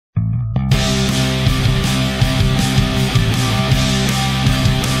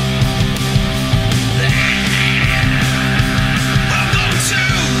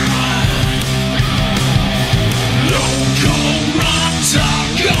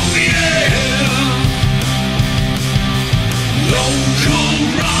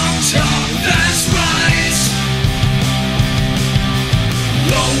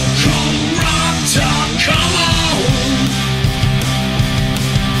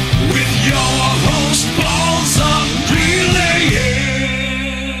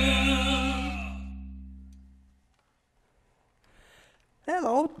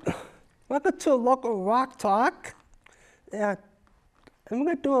welcome to Local Rock Talk. And we're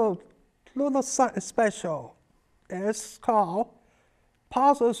going to do a little something special. And it's called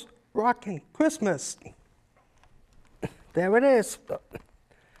Paul's Rockin' Christmas. There it is.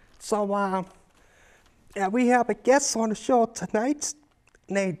 So, yeah, we have a guest on the show tonight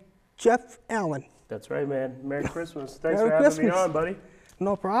named Jeff Allen. That's right, man. Merry Christmas. Thanks Merry for having me Christmas. on, buddy.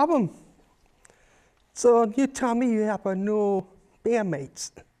 No problem. So you tell me you have a new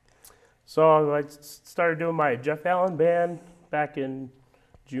bandmates. So I started doing my Jeff Allen band back in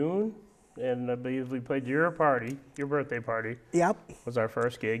June, and I believe we played your birthday party. Yep. Was our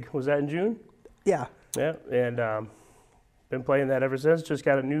first gig. Was that in June? Yeah. Yeah, and been playing that ever since. Just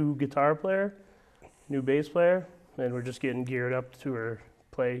got a new guitar player, new bass player, and we're just getting geared up to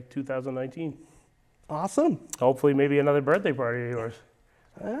play 2019. Awesome. Hopefully maybe another birthday party of yours.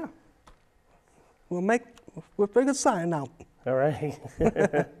 Yeah. We'll figure something out. All right.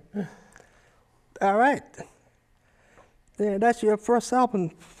 All right. Yeah, that's your first album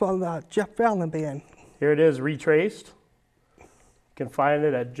from the Jeff Allen Band. Here it is, Retraced. You can find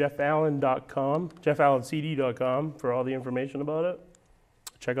it at jeffallen.com, jeffallencd.com for all the information about it.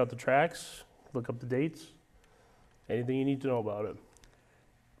 Check out the tracks, look up the dates, anything you need to know about it.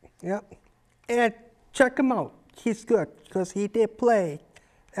 Yep. And check him out. He's good because he did play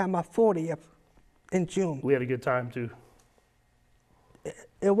at my 40th in June. We had a good time too.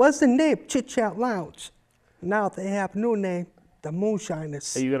 It wasn't named Chit Chat Lounge. Now they have a new name, the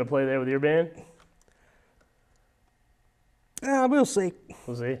Moonshiners. Are you gonna play there with your band? We'll see.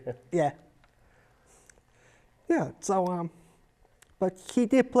 We'll see. Yeah. Yeah, so, but he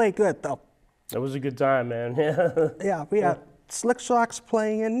did play good though. It was a good time, man. Yeah, we had Slick Sharks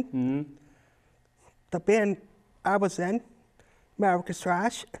playing. Mm-hmm. The band I was in, America's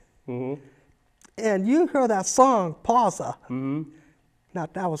Trash. Mm-hmm. And you heard that song, Pausa. Mm-hmm. Now,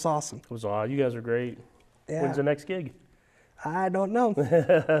 that was awesome. It was odd. You guys are great. Yeah. When's the next gig? I don't know.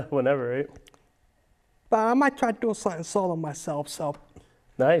 Whenever, right? But I might try to do something solo myself, so,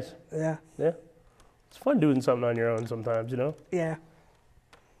 Nice. yeah. Yeah. It's fun doing something on your own sometimes, you know? Yeah.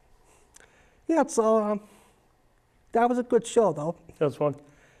 Yeah, so, that was a good show, though. That was fun.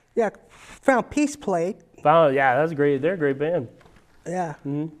 Yeah, Found Peace played. Oh, yeah, that's great. They're a great band. Yeah.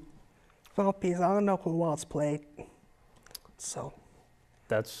 Mm-hmm. Found Peace. I don't know who else played. So,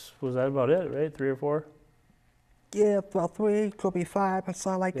 Was that about it, right? 3 or 4? yeah, about 3, could be 5, and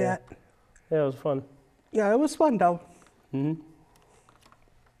something like Yeah. that. Yeah, it was fun. Yeah, it was fun, though. Mm-hmm.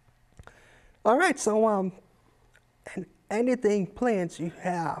 All right, so, and anything plans you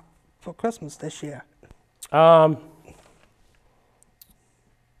have for Christmas this year?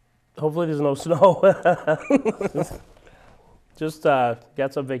 Hopefully there's no snow. Just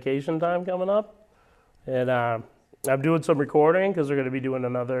got some vacation time coming up, and I'm doing some recording because we're going to be doing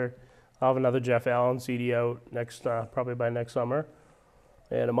I'll have another Jeff Allen CD out next, probably by next summer,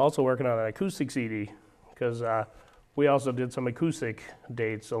 and I'm also working on an acoustic CD because we also did some acoustic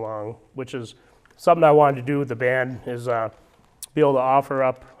dates along, which is something I wanted to do with the band is be able to offer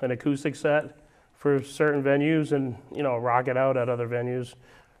up an acoustic set for certain venues and rock it out at other venues,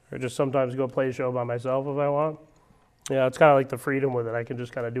 or just sometimes go play a show by myself if I want. Yeah, it's kind of like the freedom with it. I can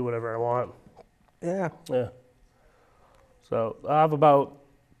just kind of do whatever I want. Yeah. Yeah. So I have about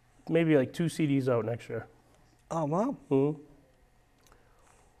maybe like 2 CDs out next year. Oh, wow. Mm-hmm.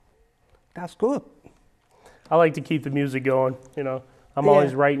 That's good. I like to keep the music going. I'm Yeah.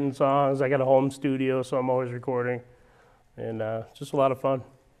 always writing songs. I got a home studio, so I'm always recording, and just a lot of fun.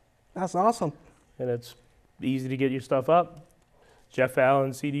 That's awesome. And it's easy to get your stuff up.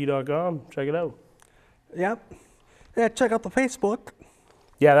 JeffAllenCD.com. Check it out. Yep. Yeah, check out the Facebook.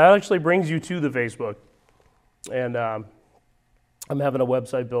 Yeah, that actually brings you to the Facebook. And I'm having a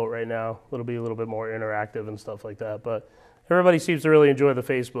website built right now. It'll be a little bit more interactive and stuff like that. But everybody seems to really enjoy the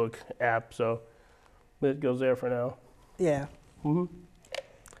Facebook app, so it goes there for now. Yeah. Mm-hmm.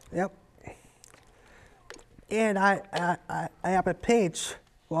 Yep. And I have a page.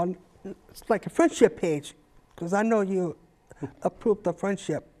 Well, it's like a friendship page, because I know you approved the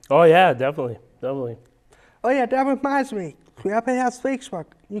friendship. Oh, yeah, definitely. Definitely. Oh, yeah, that reminds me. Whoever has Facebook,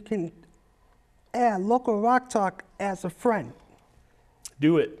 you can add Local Rock Talk as a friend.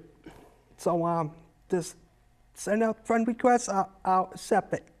 Do it. So, just send out friend requests, I'll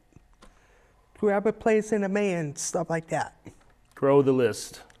accept it. Whoever plays in the main and stuff like that. Grow the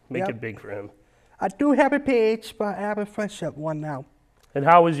list. Make Yep. it big for him. I do have a page, but I have a friendship one now. And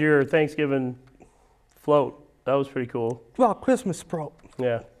how was your Thanksgiving float? That was pretty cool. Well, Christmas Pro.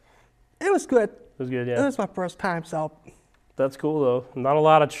 Yeah, It was good. it was good, It yeah. was my first time, so That's cool, though. Not a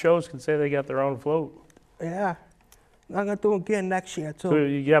lot of shows can say they got their own float. yeah. I'm gonna do it again next year So too.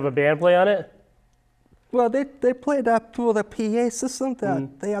 you have a band play on it? Well, they play that through the PA system.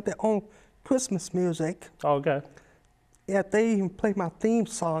 That they have their own Christmas music. Oh, okay. Yeah, they even play my theme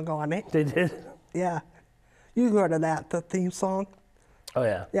song on it. They did? Yeah, you heard of that, the theme song? Oh,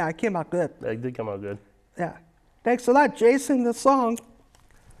 yeah. Yeah, it came out good. That did come out good. Yeah. Thanks a lot, Jason, the song.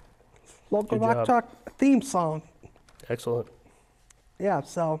 Local Good Rock job. Talk theme song. Excellent. Yeah,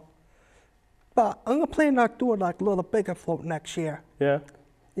 so. But I'm gonna plan on doing like a little bigger float next year. Yeah?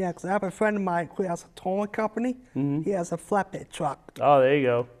 Yeah, 'cause I have a friend of mine who has a towing company. He has a flatbed truck. Oh, there you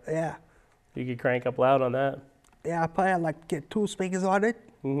go. Yeah. You could crank up loud on that. Yeah, I probably like get 2 speakers on it.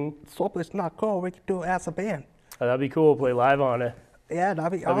 Mm-hmm. So if it's not cool, we can do it as a band. Oh, that'd be cool. Play live on it. Yeah,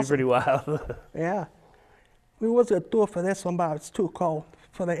 that'd be That'd be awesome. pretty wild. Yeah. We was gonna do it for this one, but it's too cold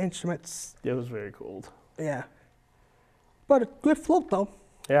for the instruments. It was very cold. Yeah. But a good float though.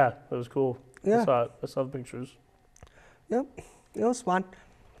 Yeah, it was cool. Yeah. I saw it. I saw the pictures. Yep. It was fun.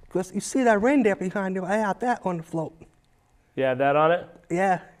 Because you see that reindeer behind you, I had that on the float. You had that on it?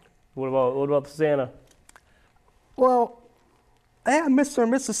 Yeah. What about the Santa? Well, I had Mr.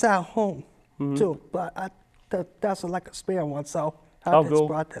 and Mrs. at home too, but that's like a spare one, so I Oh, just cool.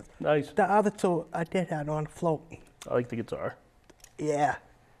 brought that. Nice. The other two I did have on the float. I like the guitar. Yeah.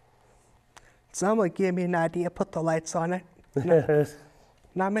 Someone gave me an idea, put the lights on it.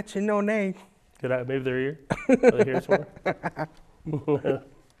 Not mention no name. Maybe they're here. Are they here somewhere?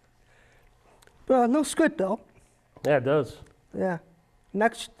 But it looks good though. Yeah, it does. Yeah.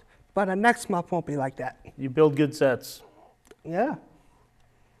 But the next month won't be like that. You build good sets. Yeah.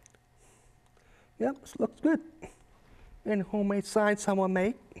 Yep, it looks good. And homemade sign someone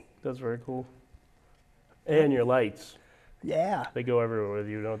made. That's very cool. And your lights. Yeah. They go everywhere with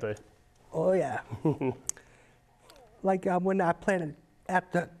you, don't they? Oh yeah. Like when I played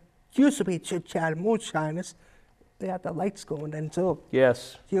at the used to be Chit Chat Moonshiners, they had the lights going then too.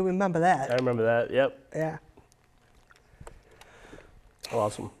 Yes. You remember I that? remember that. Yep. Yeah.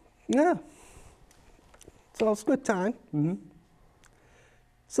 Awesome. Yeah. So it's a good time.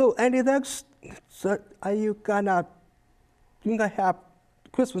 So anything? So are you gonna have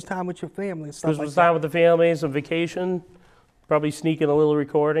Christmas time with your family and stuff Christmas like time with the family, some vacation. Probably sneaking a little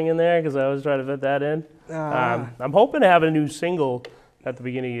recording in there because I always try to fit that in. I'm hoping to have a new single at the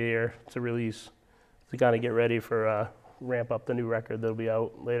beginning of the year to release to kind of get ready for ramp up the new record that'll be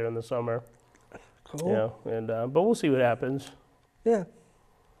out later in the summer. Cool. You know, and but we'll see what happens. Yeah.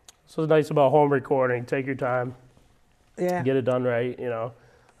 So it's nice about home recording. Take your time, Yeah. get it done right. You know,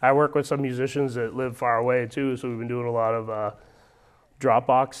 I work with some musicians that live far away too, so we've been doing a lot of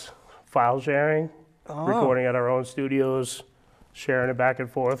Dropbox file sharing, recording at our own studios, sharing it back and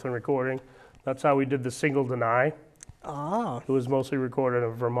forth and recording. That's how we did the single Deny. Ah. It was mostly recorded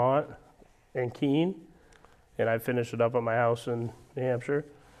in Vermont and Keene, and I finished it up at my house in New Hampshire,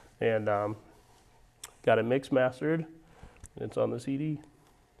 and got it mixed, mastered. It's on the CD.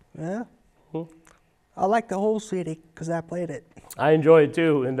 Yeah. I like the whole CD because I played it. I enjoy it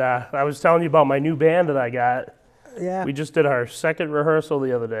too, and I was telling you about my new band that I got. Yeah. We just did our second rehearsal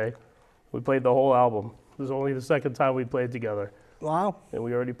the other day. We played the whole album. This is only the second time we played together, Wow. and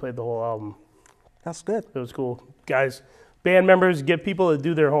we already played the whole album. That's good. It was cool. Guys, band members, get people to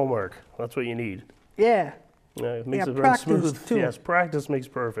do their homework. That's what you need. Yeah. Yeah, it makes Yeah, it run practice, smooth. too. Yes, practice makes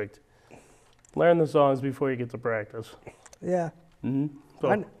perfect. Learn the songs before you get to practice. Yeah.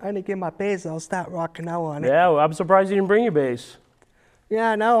 So, I need to get my bass. I'll start rocking out on it. yeah, well, I'm surprised you didn't bring your bass.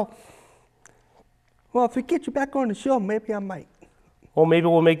 Yeah, I know. Well, if we get you back on the show, maybe I might. Well, maybe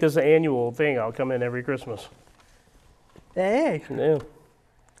we'll make this an annual thing. I'll come in every Christmas. Hey. Yeah,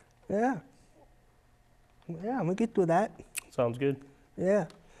 Yeah. Yeah, we could do that. sounds good. Yeah.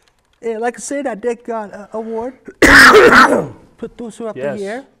 Yeah, like I said, I did got an award. Producer of Yes. the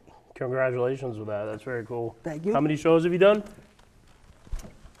year. Congratulations with that. That's very cool. Thank you. How many shows have you done?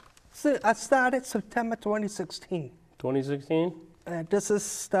 So I started September 2016. 2016? And this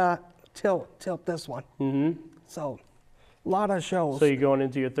is till this one. Mm-hmm. So a lot of shows. So you're going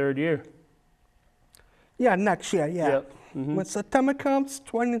into your third year? Yeah, next year, yeah. Yep. Mhm. When September comes,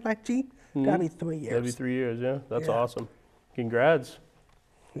 2019, that'll be 3 years. That'd be 3 years, yeah. That's Yeah. awesome. Congrats.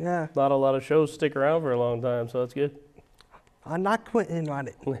 Yeah. A lot of shows stick around for a long time, so that's good. I'm not quitting on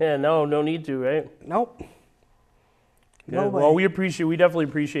it. Yeah, no need to, right? Nope. Yeah, No well, way. we definitely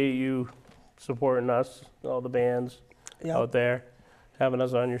appreciate you supporting us, all the bands Yep. out there, having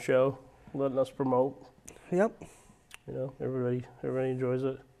us on your show, letting us promote. Yep. You know, everybody enjoys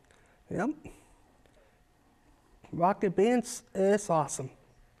it. Yep. Rocket Bands is awesome.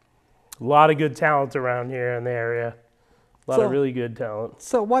 A lot of good talent around here in the area. A lot So- of really good talent.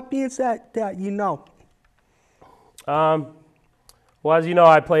 So what bands that you know? Well, as you know,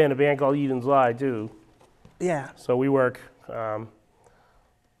 I play in a band called Eden's Lie too. Yeah. So we work. I'll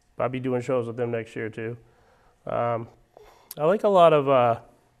be doing shows with them next year too. I like a lot of.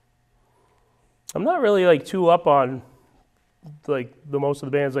 I'm not really like too up on like the most of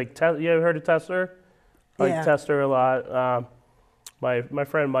the bands. Like, you ever heard of Tester? I like Yeah. Tester a lot. My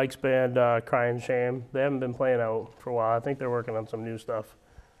friend Mike's band, Crying Shame. They haven't been playing out for a while. I think they're working on some new stuff.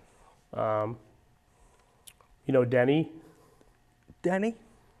 You know Denny? Denny?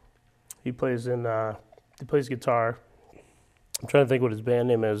 He plays guitar. I'm trying to think what his band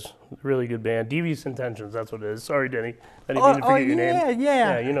name is. Really good band. Devious Intentions, that's what it is. Sorry, Denny. I didn't mean to forget your name.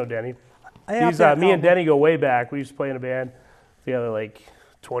 Yeah. Yeah, you know Denny. I have He's that me and album. Denny go way back. We used to play in a band together like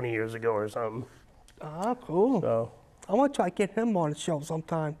 20 years ago or something. Oh, cool. So I want to try to get him on the show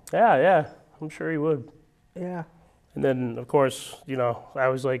sometime. yeah, I'm sure he would. Yeah. And then of course, I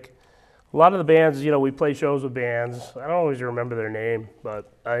was like, a lot of the bands, we play shows with bands. I don't always remember their name,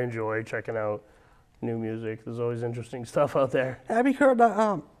 but I enjoy checking out new music. There's always interesting stuff out there. Have you heard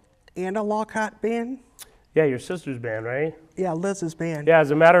of Anna Lockhart band? Yeah, your sister's band, right? Yeah, Liz's band. Yeah,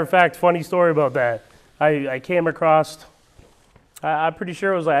 as a matter of fact, funny story about that. I came across, I'm pretty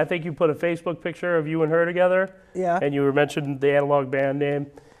sure it was like, I think you put a Facebook picture of you and her together, Yeah. and you were mentioned the Analog band name,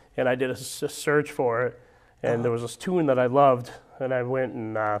 and I did a search for it, and there was this tune that I loved, and I went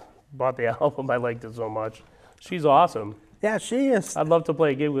and bought the album. I liked it so much. She's awesome. Yeah, she is. I'd love to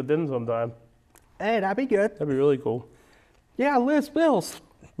play a gig with them sometime. Hey, that'd be good. That'd be really cool. Yeah, Liz Bills.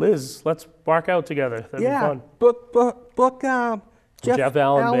 Liz, let's bark out together. That'd be Yeah. fun. Book Jeff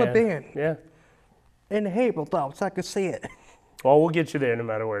Allen band. Yeah. In the Havel, though, so I could see it. Well, we'll get you there no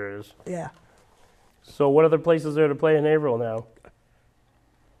matter where it is. Yeah. So what other places are to play in April now?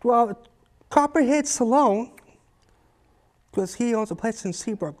 Well, Copperhead Salone, because he owns a place in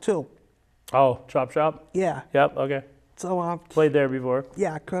Seabrook, too. Oh, Chop Shop? Yeah. Yep, okay. So, Played there before.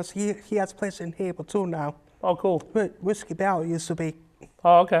 yeah, because he has a place in Havel, too, now. Oh, cool. Where Whiskey Barrel used to be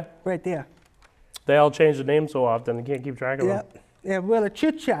Oh, okay. right there. They all change the name so often, you can't keep track of Yeah. And where the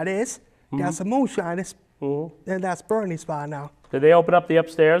Chit Chat is, that's a Moonshiners, them. hmm and that's Bernie's bar now. Did they open up the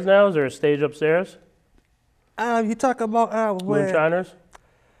upstairs now? Is there a stage upstairs? You talk about where... Moonshiners?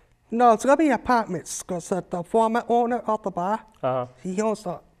 No, it's gonna be apartments, because the former owner of the bar, Uh-huh. he owns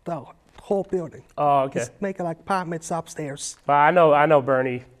the whole building. Oh, okay. He's making like apartments upstairs. Well, I know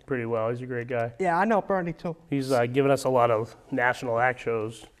Bernie pretty well. He's a great guy. Yeah, I know Bernie too. He's given us a lot of national act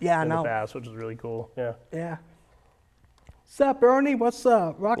shows Yeah, I in know. the past, which is really cool. Yeah. Yeah. What's up, Bernie? What's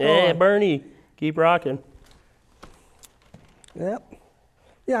up? Rock Yeah, on. Bernie, keep rocking. Yep.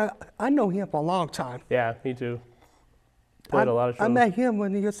 Yeah, I know him for a long time. Yeah, me too. Played a lot of shows. I met him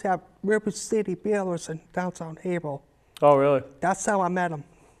when he used to have River City Builders in downtown Haverhill. Oh, really? That's how I met him.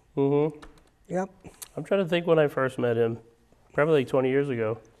 Mm-hmm. Yep. I'm trying to think when I first met him. Probably like 20 years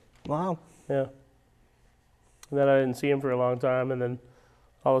ago. Wow. Yeah. And then I didn't see him for a long time, and then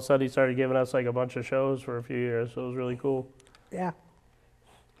all of a sudden he started giving us like a bunch of shows for a few years, so it was really cool. Yeah.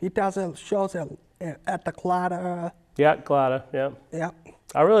 He does shows at the Clada. Yeah, Clada, yeah. Yeah.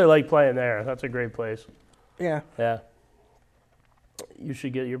 I really like playing there. That's a great place. Yeah. Yeah. You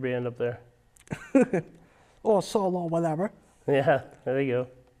should get your band up there. Or solo, whatever. Yeah, there you go.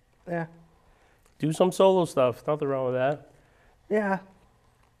 Yeah. Do some solo stuff. Nothing wrong with that. Yeah.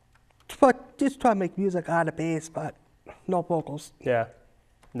 But just try to make music out of bass, but no vocals. Yeah.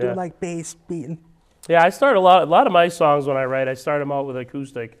 Do Yeah. like bass beating. Yeah, I start a lot of my songs when I write, I start them out with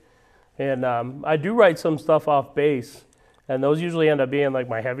acoustic. And I do write some stuff off bass, and those usually end up being like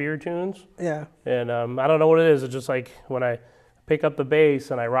my heavier tunes. Yeah. And I don't know what it is. It's just like when I pick up the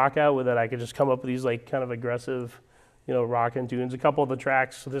bass and I rock out with it, I can just come up with these like kind of aggressive, rocking tunes. A couple of the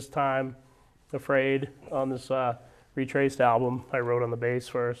tracks this time, Afraid, on this Retraced album, I wrote on the bass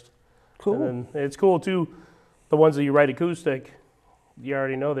first. Cool. And then it's cool too, the ones that you write acoustic, you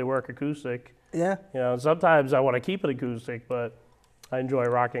already know they work acoustic. Yeah. Sometimes I want to keep it acoustic, but I enjoy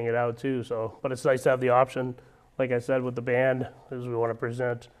rocking it out too. So, but it's nice to have the option, like I said, with the band, as we want to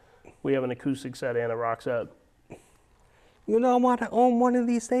present. We have an acoustic set and a rock set. You know, I want to own one of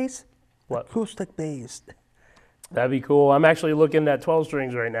these days? What? Acoustic bass. That'd be cool. I'm actually looking at 12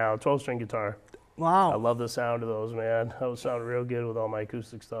 strings right now, 12-string guitar. I Wow. love the sound of those, man. That would sound real good with all my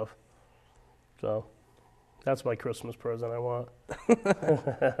acoustic stuff. So, that's my Christmas present I want.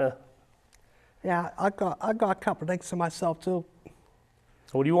 Yeah, I got a couple things for myself too.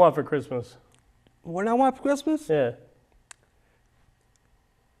 What do you want for Christmas? What I want for Christmas? Yeah,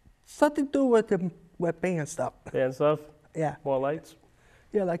 Something to do with band stuff. band stuff, Yeah. more lights.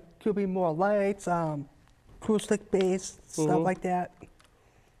 Yeah, like could be more lights, acoustic bass, stuff Mhm. like that.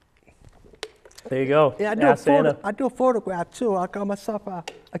 There you go. Yeah, Ask Santa. I do a photograph too. I got myself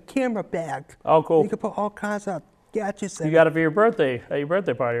a camera bag. Oh, cool. You can put all kinds of gadgets in You it. got it for your birthday, at your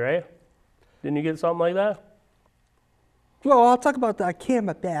birthday party, right? Didn't you get something like that? Well, I'll talk about the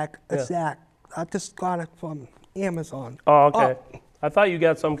camera bag, Yeah. exact. I just got it from Amazon. Oh, okay. I thought you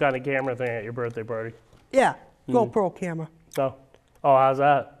got some kind of camera thing at your birthday party. Yeah, Hmm. GoPro camera. Oh, how's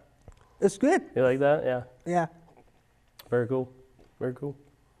that? It's good. You like that? Yeah. Yeah, Very cool. Very cool.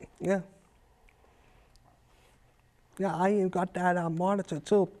 yeah. Yeah, I even got that monitor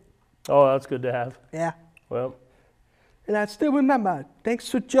too. Oh, that's good to have. Yeah. Well, And I still remember, thanks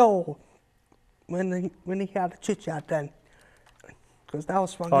to Joe, when he had a chit chat then. Because that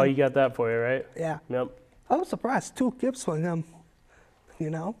was from oh, him. you got that for you, right? Yeah. Yep. I was surprised, 2 gifts from him. You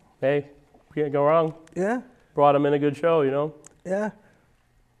know? Hey, can't go wrong. Yeah, Brought him in a good show, you know? yeah.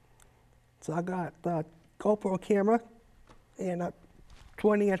 So I got the GoPro camera and a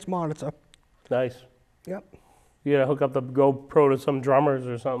 20-inch monitor. Nice. Yep. You gotta hook up the GoPro to some drummers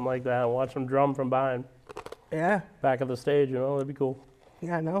or something like that and watch them drum from behind, Yeah, back of the stage, you know? That'd be cool.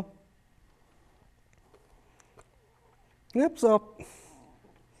 yeah, I know. Yep, so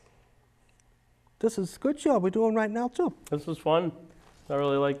this is a good show we're doing right now too. This is fun. I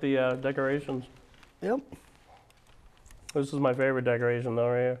really like the decorations. Yep. This is my favorite decoration though,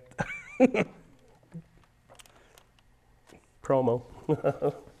 right here. Promo.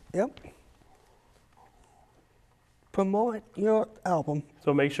 Yep. Promote your album.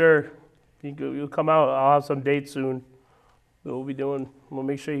 So make sure you'll come out. I'll have some dates soon that we'll be doing. We'll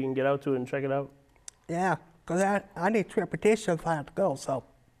make sure you can get out to it and check it out. Yeah, because I need transportation if I have to go, so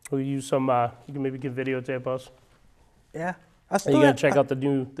We'll use some. You can maybe videotape us. yeah. I And still you gotta have, check out the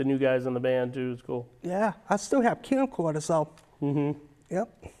new guys in the band too. It's cool. yeah, I still have camcorder, so yep.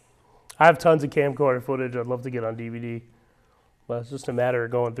 I have tons of camcorder footage. I'd love to get on DVD, but it's just a matter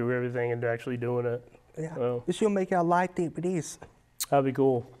of going through everything and actually doing it. Yeah. Oh. We should make our live DVDs. That'd be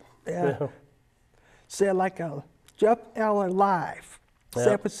cool. Yeah. Say like a Jeff Allen live. Yeah.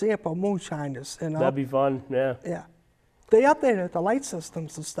 Sample sample moonshiners, you know. That'd be fun. Yeah. Yeah. They updated the light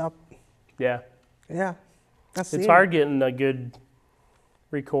systems and stuff. Yeah. Yeah. It's hard getting a good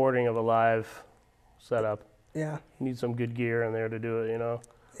recording of a live setup. Yeah. You need some good gear in there to do it, you know.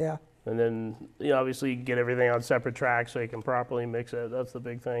 Yeah. And then, obviously you get everything on separate tracks so you can properly mix it. That's the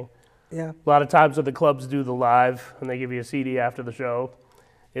big thing. Yeah. A lot of times when the clubs do the live and they give you a CD after the show,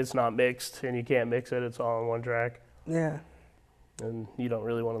 it's not mixed and you can't mix it. It's all on one track. Yeah. And you don't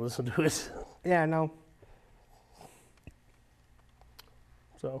really want to listen to it. Yeah, I know.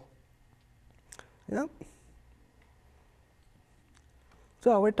 So, Yep.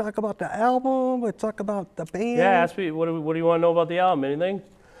 So we talk about the album, we talk about the band. yeah, ask me, what do you want to know about the album? Anything?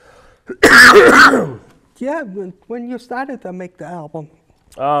 Yeah, when you started to make the album.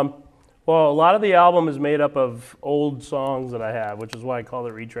 Well, a lot of the album is made up of old songs that I have, which is why I call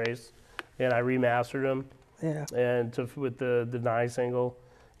it Retrace. And I remastered them Yeah. and with the Deny single.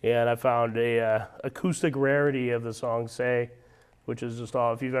 And I found a acoustic rarity of the song Say, which is just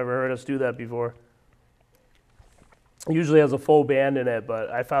all, if you've ever heard us do that before. It usually has a full band in it, but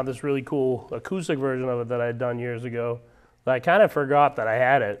I found this really cool acoustic version of it that I had done years ago that I kind of forgot that I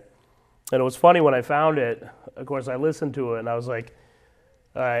had it. And it was funny when I found it, of course I listened to it and I was like,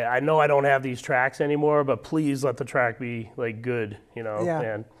 I know I don't have these tracks anymore, but please let the track be like good, you know? Yeah.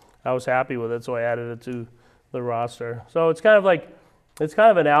 And I was happy with it, so I added it to the roster. So it's kind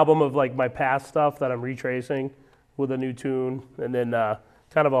of an album of like my past stuff that I'm retracing with a new tune, and then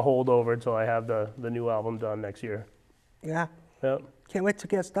kind of a holdover until I have the new album done next year. Yeah. Yep. Can't wait to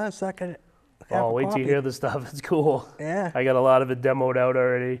get it done so I can have Oh, a wait till copy. you hear the stuff. It's cool. Yeah. I got a lot of it demoed out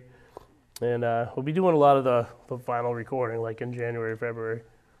already. And we'll be doing a lot of the final recording like in January, February.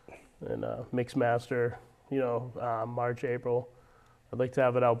 And mix master, March, April. I'd like to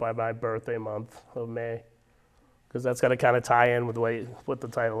have it out by my birthday month of May. Because that's got to kind of tie in with what the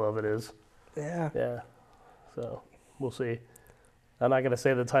title of it is. Yeah. Yeah. So we'll see. I'm not going to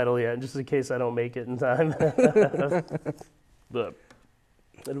say the title yet, just in case I don't make it in time. But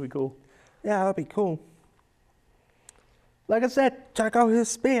it'll be cool. Yeah, that'd be cool. Like I said, check out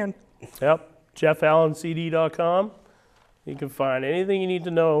his band. Yep, JeffAllenCD.com. You can find anything you need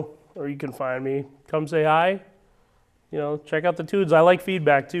to know, or you can find me. Come say hi. Check out the tunes. I like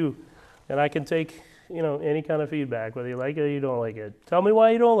feedback too, and I can take any kind of feedback, whether you like it or you don't like it. Tell me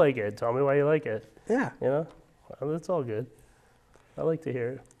why you don't like it. Tell me why you like it. Yeah. That's all good. I like to hear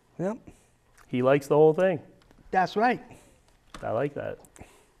it. Yep. He likes the whole thing. That's right. I like that.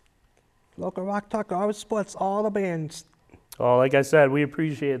 Local Rock Talk always supports all the bands. Oh, like I said, we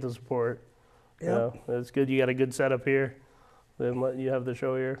appreciate the support. Yep. It's good you got a good setup here. Then let you have the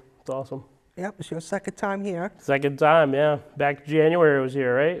show here. It's awesome. Yep, it's your second time here. Second time, yeah. Back January I was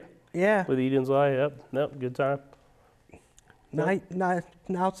here, right? Yeah. With Eden's Lie, yep, good time. Now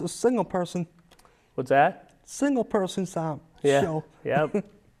it's a single person Yeah. show. Yep.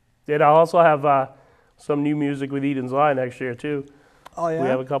 And I'll also have some new music with Eden's Lie next year too. Oh yeah. We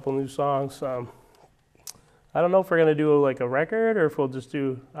have a couple new songs. I don't know if we're gonna do like a record or if we'll just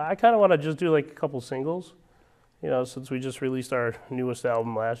do. I kind of want to just do like a couple singles, since we just released our newest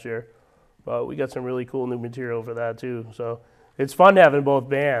album last year. But we got some really cool new material for that too. So it's fun having both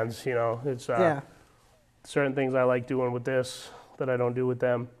bands. It's Yeah. certain things I like doing with this that I don't do with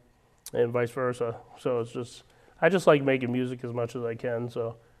them, and vice versa. So I just like making music as much as I can.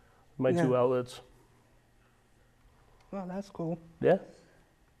 So my Yeah. two outlets. Well, that's cool. Yeah.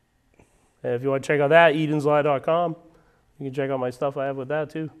 And if you want to check out that, edenslie.com, you can check out my stuff I have with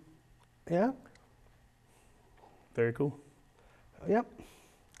that too. Yeah. Very cool. Yep.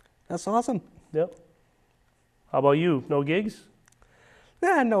 That's awesome. Yep. How about you? No gigs?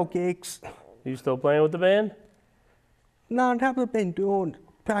 Yeah, no gigs. You still playing with the band? No, I haven't been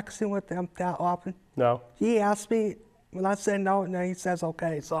practicing with them that often. No. He asked me when I said no, and then he says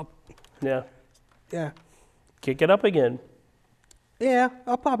okay. So Yeah. yeah, Kick it up again. yeah,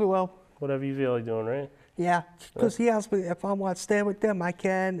 I probably will. Whatever you feel like doing, right? Yeah, because he asked me if I want to stay with them, I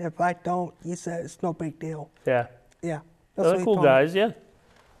can. If I don't, he said it's no big deal. Yeah. Yeah, They're he cool told me. guys, yeah.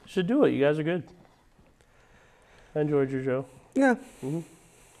 Should do it. You guys are good. I enjoyed your show. Yeah. Mhm.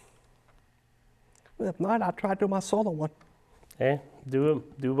 If not, I'll try to do my solo one. Hey, do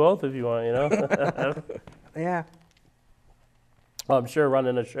both if you want, Yeah, Well, I'm sure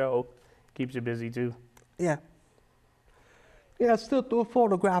running a show keeps you busy too. yeah. Yeah, I still do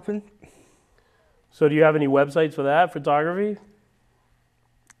photographing. So do you have any websites for that, photography?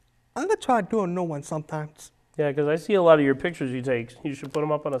 I'm gonna try to do a new one sometimes. Yeah, because I see a lot of your pictures you take. You should put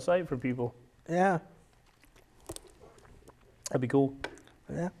them up on a site for people. Yeah, That'd be cool.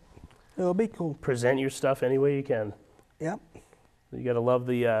 yeah. It'll be cool. Present your stuff any way you can. Yep, You got to love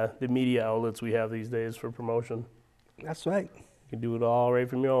the media outlets we have these days for promotion. that's right. You can do it all right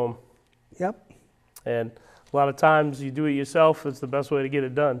from your home. Yep, And a lot of times you do it yourself. It's the best way to get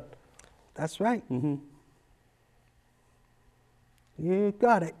it done. that's right. Mm-hmm. You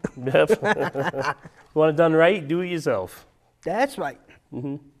got it. Yep. You want it done right, do it yourself. That's right.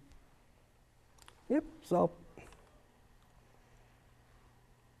 Mm-hmm. Yep. So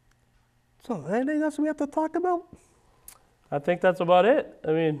anything else we have to talk about? I think that's about it.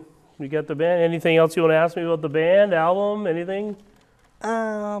 I mean, we got the band. Anything else you want to ask me about the band, album, anything?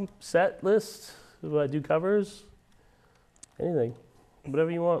 Set list? Do I do covers? Anything.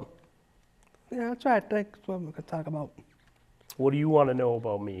 Whatever you want. Yeah, I'll try to think what we could talk about. What do you want to know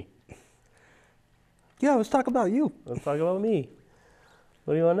about me? Yeah, let's talk about you. Let's talk about me.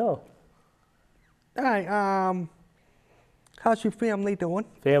 What do you want to know? All right. How's your family doing?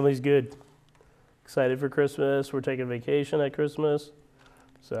 Family's good. Excited for Christmas. We're taking vacation at Christmas.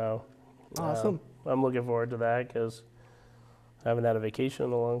 So, Awesome. I'm looking forward to that because I haven't had a vacation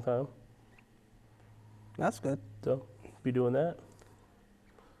in a long time. That's good. So, be doing that.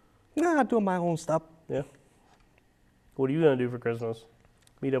 Yeah, I do my own stuff. Yeah. What are you going to do for Christmas?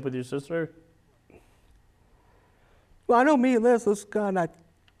 Meet up with your sister? Well, I know me and Liz is gonna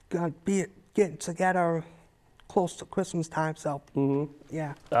be getting together close to Christmas time, so Mm-hmm.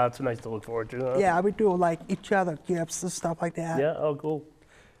 yeah. It's nice to look forward to, huh? Yeah, we do like each other gifts and stuff like that. Yeah? Oh, cool.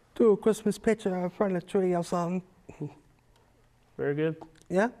 Do a Christmas picture in front of the tree or something. Very good.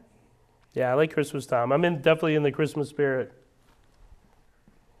 Yeah? Yeah, I like Christmas time. I'm definitely in the Christmas spirit.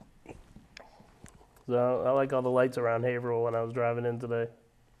 So I like all the lights around Haverhill when I was driving in today.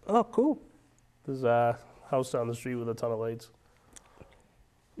 Oh, cool. There's a house down the street with a ton of lights.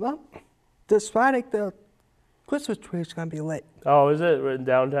 Well, this Friday the Christmas tree is gonna be lit. Oh, is it right in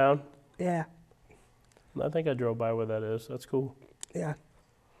downtown? Yeah, I think I drove by where that is. That's cool. yeah.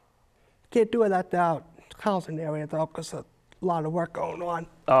 Can't do it at the housing area though, because a lot of work going on.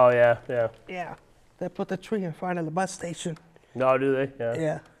 Oh, yeah, yeah. Yeah. They put the tree in front of the bus station. No, do they? Yeah.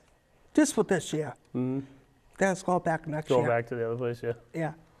 Yeah. Just for this year. Mm-hmm. Then it's going back next Going year. back to the other place, yeah.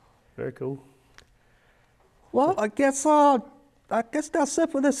 Yeah. Very cool. Well, I guess that's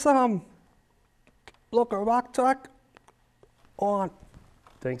it for this local rock talk on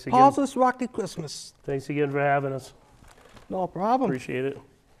Thanks again. Paul's Rocky Christmas. Thanks again for having us. No problem. Appreciate it.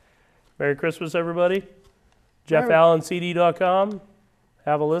 Merry Christmas, everybody. Merry- JeffAllenCD.com.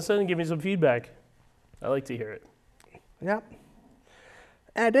 Have a listen and give me some feedback. I like to hear it. Yep.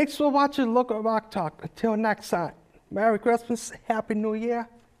 And thanks for watching Local Rock Talk. Until next time, Merry Christmas, Happy New Year,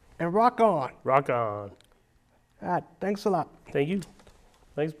 and rock on. Rock on. All right, thanks a lot. Thank you.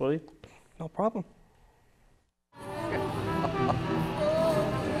 Thanks, buddy. No problem.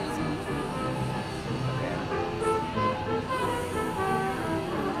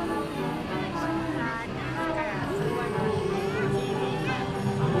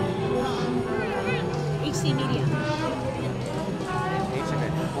 HC Media. HC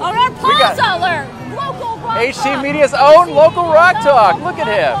Media. All right, We got- Paul Zeller, local rock HC talk. Media's own HC local Media's rock own talk. local Look at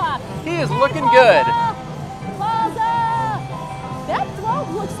rock him. talk. He is Hey, looking Paulza. good. Paulza. That throat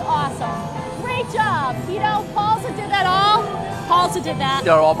looks awesome. Great job. You know, Paulza did that all. Paulza did that. Did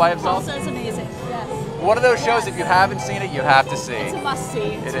it all by himself? Paulza is amazing. Yes. One of those shows, if you haven't seen it, you have to see. It's a must see.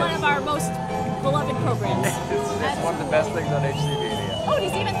 It's It one is. of our most beloved programs. It's one of the best things on HC Media. Oh, and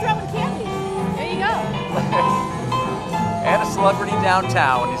he's even throwing candy. There you go. And a celebrity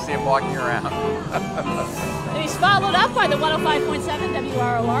downtown when you see him walking around. And he's followed up by the 105.7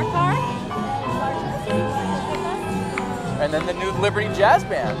 WROR car. And then the new Liberty Jazz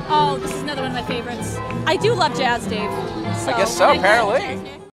Band. Oh, this is another one of my favorites. I do love jazz, Dave. I guess so, I do love apparently. jazz, Dave.